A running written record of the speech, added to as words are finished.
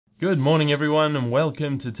Good morning everyone and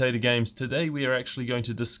welcome to Tater Games. Today we are actually going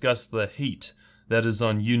to discuss the heat that is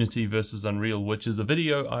on Unity versus Unreal, which is a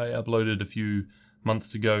video I uploaded a few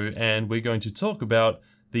months ago, and we're going to talk about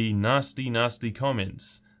the nasty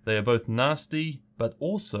comments. They are both nasty but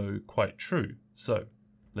also quite true. So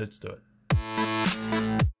let's do it.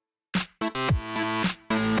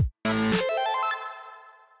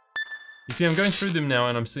 You see, I'm going through them now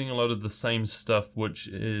and I'm seeing a lot of the same stuff, which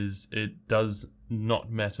is, it does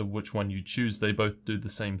not matter which one you choose, they both do the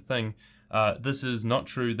same thing. This is not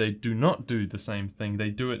true, they do not do the same thing, they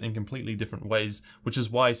do it in completely different ways, which is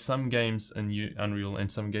why some games in Unreal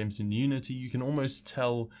and some games in Unity, you can almost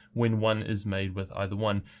tell when one is made with either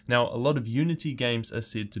one. Now, a lot of Unity games are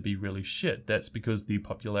said to be really shit. That's because the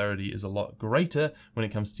popularity is a lot greater when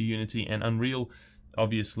it comes to Unity, and Unreal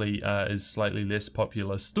obviously is slightly less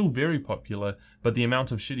popular, still very popular, but the amount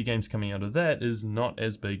of shitty games coming out of that is not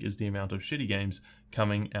as big as the amount of shitty games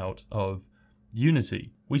coming out of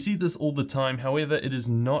Unity. We see this all the time, however, it is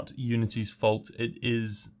not Unity's fault, it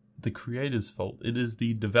is the creators' fault, it is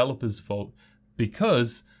the developers' fault,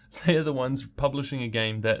 because they're the ones publishing a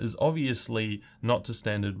game that is obviously not to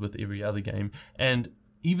standard with every other game, and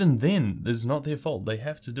even then, it's not their fault, they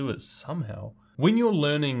have to do it somehow. When you're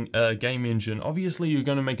learning a game engine, obviously you're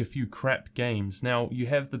going to make a few crap games. Now, you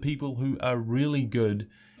have the people who are really good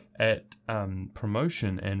at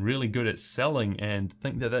promotion and really good at selling and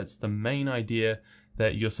think that that's the main idea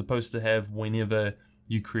that you're supposed to have whenever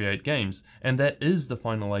you create games. And that is the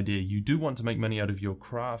final idea. You do want to make money out of your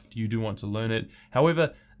craft, you do want to learn it.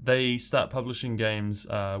 However, they start publishing games,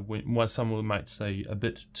 what someone might say, a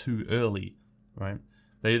bit too early, right?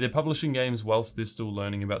 They're publishing games whilst they're still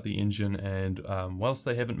learning about the engine and whilst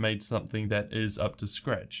they haven't made something that is up to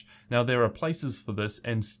scratch. Now, there are places for this,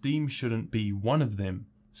 and Steam shouldn't be one of them.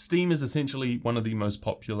 Steam is essentially one of the most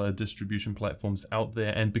popular distribution platforms out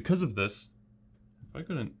there, and because of this, have I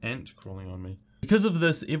got an ant crawling on me? Because of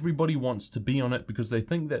this, everybody wants to be on it because they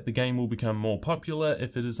think that the game will become more popular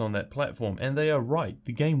if it is on that platform, and they are right,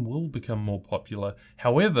 the game will become more popular.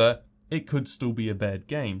 However, it could still be a bad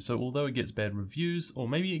game. So although it gets bad reviews, or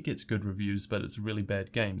maybe it gets good reviews, but it's a really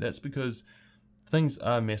bad game, that's because things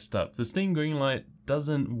are messed up. The Steam Greenlight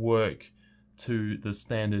doesn't work to the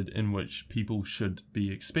standard in which people should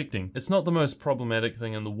be expecting. It's not the most problematic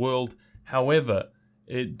thing in the world, however,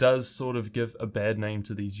 it does sort of give a bad name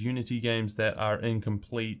to these Unity games that are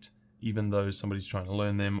incomplete, even though somebody's trying to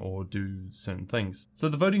learn them or do certain things. So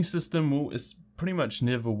the voting system will pretty much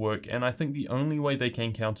never work, and I think the only way they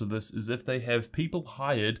can counter this is if they have people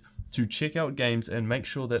hired to check out games and make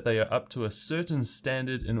sure that they are up to a certain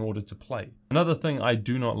standard in order to play. Another thing I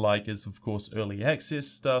do not like is, of course, early access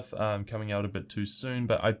stuff coming out a bit too soon,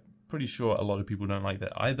 but I'm pretty sure a lot of people don't like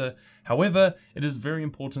that either. However, it is very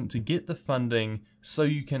important to get the funding so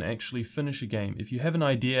you can actually finish a game. If you have an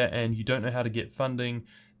idea and you don't know how to get funding,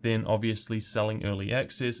 then obviously selling early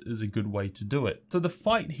access is a good way to do it. So the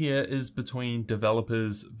fight here is between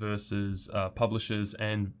developers versus publishers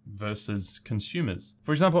and versus consumers.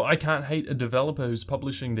 For example, I can't hate a developer who's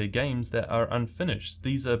publishing their games that are unfinished.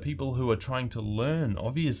 These are people who are trying to learn,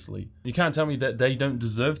 obviously. You can't tell me that they don't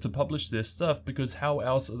deserve to publish their stuff, because how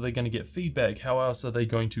else are they going to get feedback? How else are they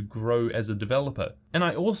going to grow as a developer? And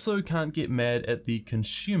I also can't get mad at the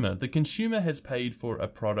consumer. The consumer has paid for a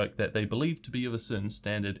product that they believe to be of a certain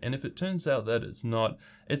standard, and if it turns out that it's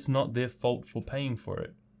not their fault for paying for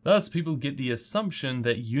it. Thus, people get the assumption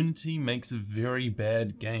that Unity makes very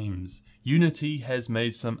bad games. Unity has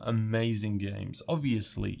made some amazing games.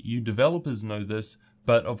 Obviously, you developers know this,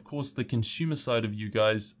 but of course the consumer side of you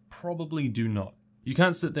guys probably do not. You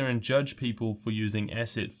can't sit there and judge people for using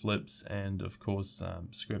asset flips and, of course,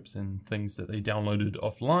 scripts and things that they downloaded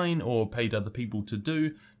offline or paid other people to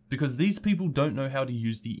do, because these people don't know how to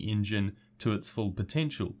use the engine to its full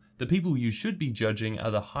potential. The people you should be judging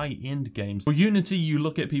are the high-end games. For Unity, you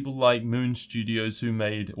look at people like Moon Studios who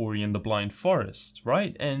made Ori and the Blind Forest,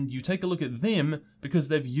 right? And you take a look at them because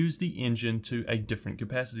they've used the engine to a different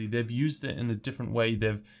capacity. They've used it in a different way.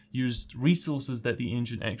 They've used resources that the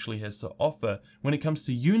engine actually has to offer. When it comes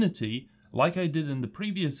to Unity, like I did in the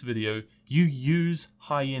previous video, you use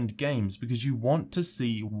high-end games because you want to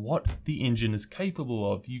see what the engine is capable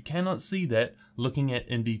of. You cannot see that looking at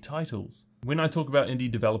indie titles. When I talk about indie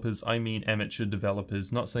developers, I mean amateur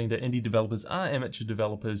developers, not saying that indie developers are amateur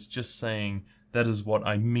developers, just saying that is what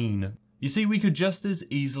I mean. You see, we could just as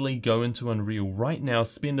easily go into Unreal right now,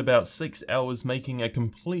 spend about 6 hours making a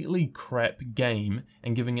completely crap game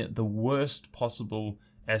and giving it the worst possible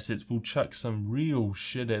assets, we'll chuck some real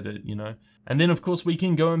shit at it, you know? And then of course we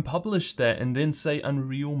can go and publish that and then say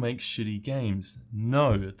Unreal makes shitty games.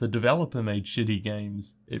 No, the developer made shitty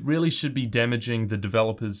games. It really should be damaging the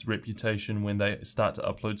developer's reputation when they start to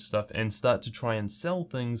upload stuff and start to try and sell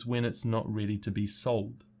things when it's not ready to be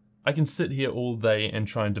sold. I can sit here all day and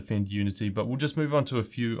try and defend Unity, but we'll just move on to a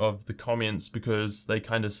few of the comments because they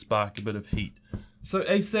kind of spark a bit of heat. So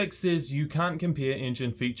ASAC says you can't compare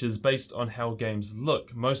engine features based on how games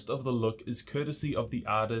look. Most of the look is courtesy of the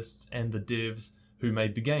artists and the devs who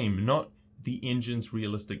made the game, not the engine's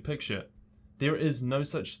realistic picture. There is no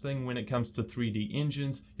such thing when it comes to 3D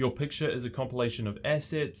engines. Your picture is a compilation of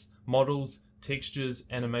assets, models, textures,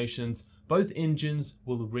 animations. Both engines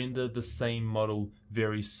will render the same model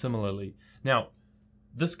very similarly. Now,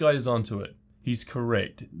 this guy is onto it. He's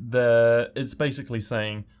correct. It's basically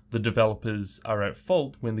saying the developers are at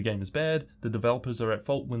fault when the game is bad, the developers are at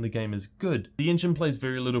fault when the game is good. The engine plays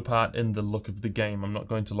very little part in the look of the game, I'm not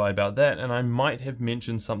going to lie about that, and I might have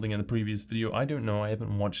mentioned something in the previous video, I don't know, I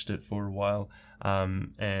haven't watched it for a while,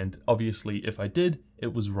 and obviously if I did,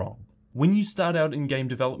 it was wrong. When you start out in game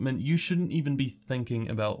development, you shouldn't even be thinking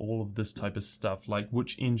about all of this type of stuff, like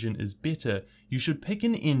which engine is better. You should pick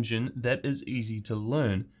an engine that is easy to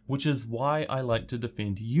learn, which is why I like to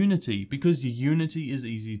defend Unity, because Unity is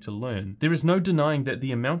easy to learn. There is no denying that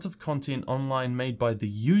the amount of content online made by the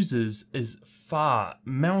users is far,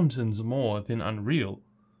 mountains more than Unreal.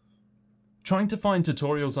 Trying to find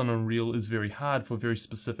tutorials on Unreal is very hard for very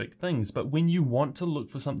specific things, but when you want to look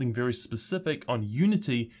for something very specific on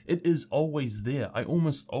Unity, it is always there. I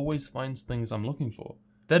almost always find things I'm looking for.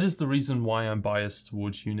 That is the reason why I'm biased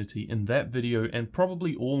towards Unity in that video, and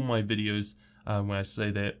probably all my videos when I say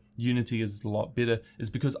that Unity is a lot better, is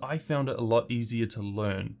because I found it a lot easier to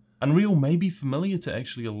learn. Unreal may be familiar to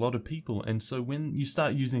actually a lot of people, and so when you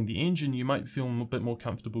start using the engine, you might feel a bit more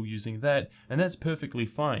comfortable using that, and that's perfectly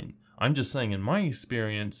fine. I'm just saying, in my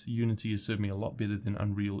experience, Unity has served me a lot better than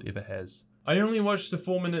Unreal ever has. I only watched the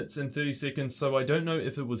 4 minutes and 30 seconds, so I don't know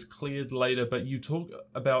if it was cleared later, but you talk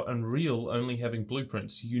about Unreal only having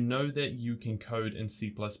blueprints. You know that you can code in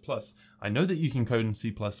C++. I know that you can code in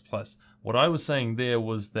C++. What I was saying there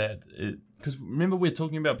was that, because remember we're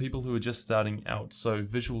talking about people who are just starting out, so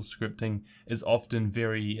visual scripting is often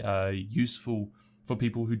very useful for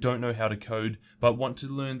people who don't know how to code but want to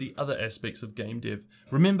learn the other aspects of game dev.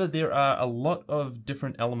 Remember, there are a lot of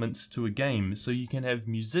different elements to a game, so you can have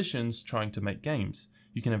musicians trying to make games,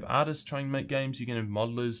 you can have artists trying to make games, you can have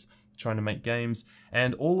modelers trying to make games,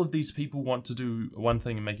 and all of these people want to do one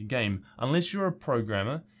thing and make a game. Unless you're a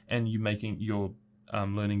programmer and you're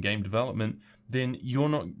learning game development, then you're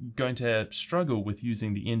not going to struggle with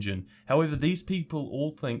using the engine. However, these people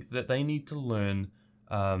all think that they need to learn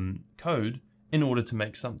code in order to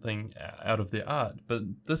make something out of their art. But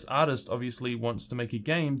this artist obviously wants to make a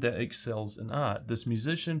game that excels in art. This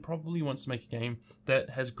musician probably wants to make a game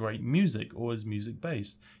that has great music or is music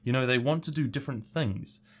based. You know, they want to do different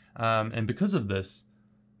things. And because of this,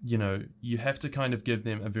 you know, you have to kind of give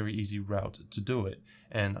them a very easy route to do it.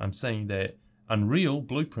 And I'm saying that Unreal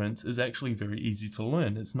Blueprints is actually very easy to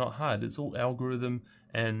learn. It's not hard. It's all algorithm,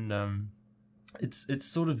 and it's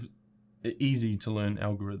sort of easy to learn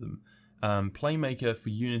algorithm. Playmaker for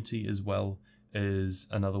Unity as well is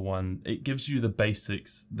another one. It gives you the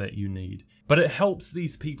basics that you need, but it helps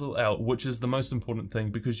these people out, which is the most important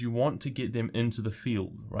thing, because you want to get them into the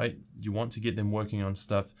field, right? You want to get them working on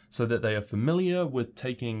stuff so that they are familiar with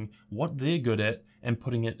taking what they're good at and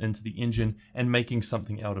putting it into the engine and making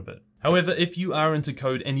something out of it. However, if you are into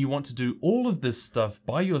code and you want to do all of this stuff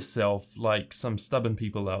by yourself, like some stubborn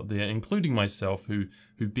people out there, including myself, who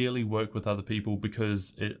barely work with other people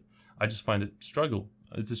because I just find it struggle.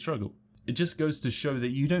 It's a struggle. It just goes to show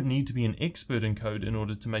that you don't need to be an expert in code in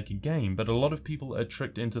order to make a game, but a lot of people are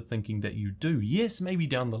tricked into thinking that you do. Yes, maybe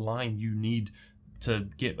down the line you need to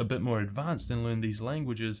get a bit more advanced and learn these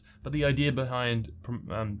languages, but the idea behind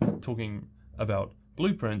talking about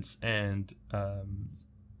blueprints and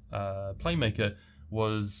Playmaker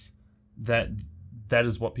was that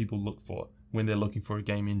is what people look for when they're looking for a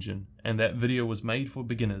game engine, and that video was made for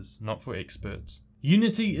beginners, not for experts.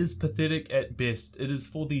 Unity is pathetic at best. It is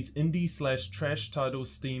for these indie/trash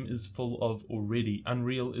titles Steam is full of already.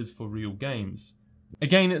 Unreal is for real games.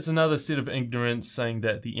 Again, it's another set of ignorance saying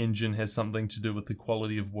that the engine has something to do with the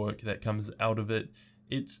quality of work that comes out of it.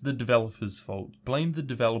 It's the developer's fault. Blame the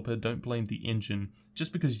developer, don't blame the engine.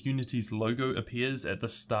 Just because Unity's logo appears at the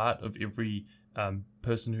start of every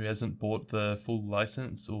person who hasn't bought the full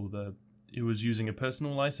license or who was using a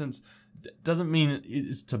personal license, doesn't mean it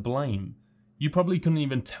is to blame. You probably couldn't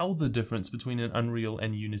even tell the difference between an Unreal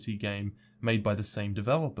and Unity game made by the same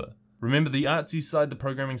developer. Remember, the artsy side, the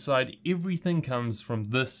programming side, everything comes from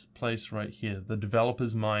this place right here, the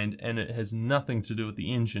developer's mind, and it has nothing to do with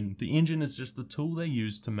the engine. The engine is just the tool they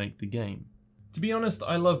use to make the game. To be honest,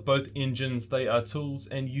 I love both engines. They are tools,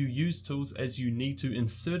 and you use tools as you need to. In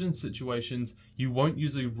certain situations, you won't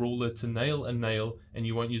use a ruler to nail a nail, and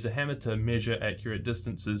you won't use a hammer to measure accurate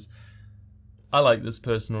distances. I like this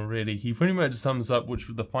person already. He pretty much sums up which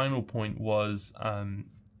the final point was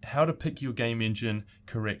how to pick your game engine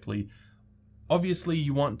correctly. Obviously,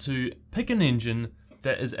 you want to pick an engine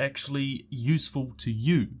that is actually useful to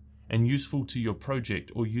you and useful to your project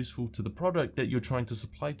or useful to the product that you're trying to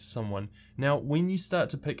supply to someone. Now, when you start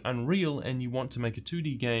to pick Unreal and you want to make a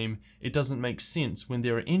 2D game, it doesn't make sense when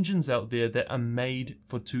there are engines out there that are made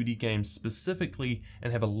for 2D games specifically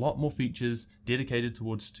and have a lot more features dedicated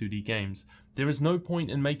towards 2D games. There is no point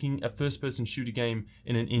in making a first-person shooter game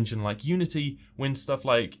in an engine like Unity when stuff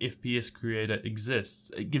like FPS Creator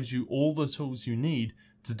exists. It gives you all the tools you need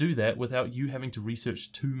to do that without you having to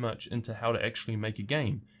research too much into how to actually make a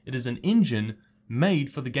game. It is an engine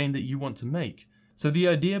made for the game that you want to make. So the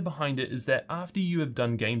idea behind it is that after you have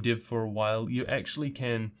done game dev for a while, you actually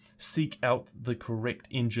can seek out the correct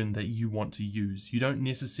engine that you want to use. You don't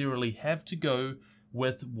necessarily have to go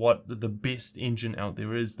with what the best engine out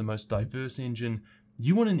there is, the most diverse engine.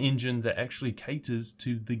 You want an engine that actually caters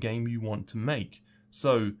to the game you want to make.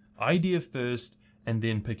 So idea first and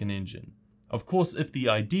then pick an engine. Of course, if the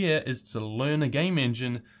idea is to learn a game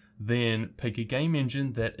engine, then pick a game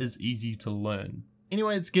engine that is easy to learn.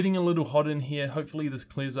 Anyway, it's getting a little hot in here. Hopefully this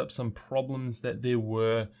clears up some problems that there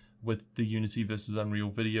were with the Unity versus Unreal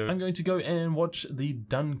video. I'm going to go and watch the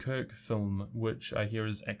Dunkirk film, which I hear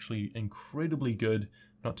is actually incredibly good.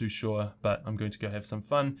 Not too sure, but I'm going to go have some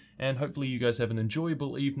fun, and hopefully you guys have an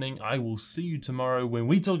enjoyable evening. I will see you tomorrow when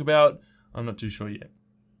we talk about, I'm not too sure yet.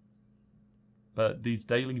 But these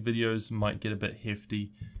daily videos might get a bit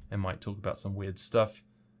hefty and might talk about some weird stuff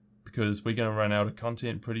because we're going to run out of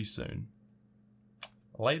content pretty soon.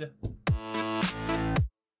 Later.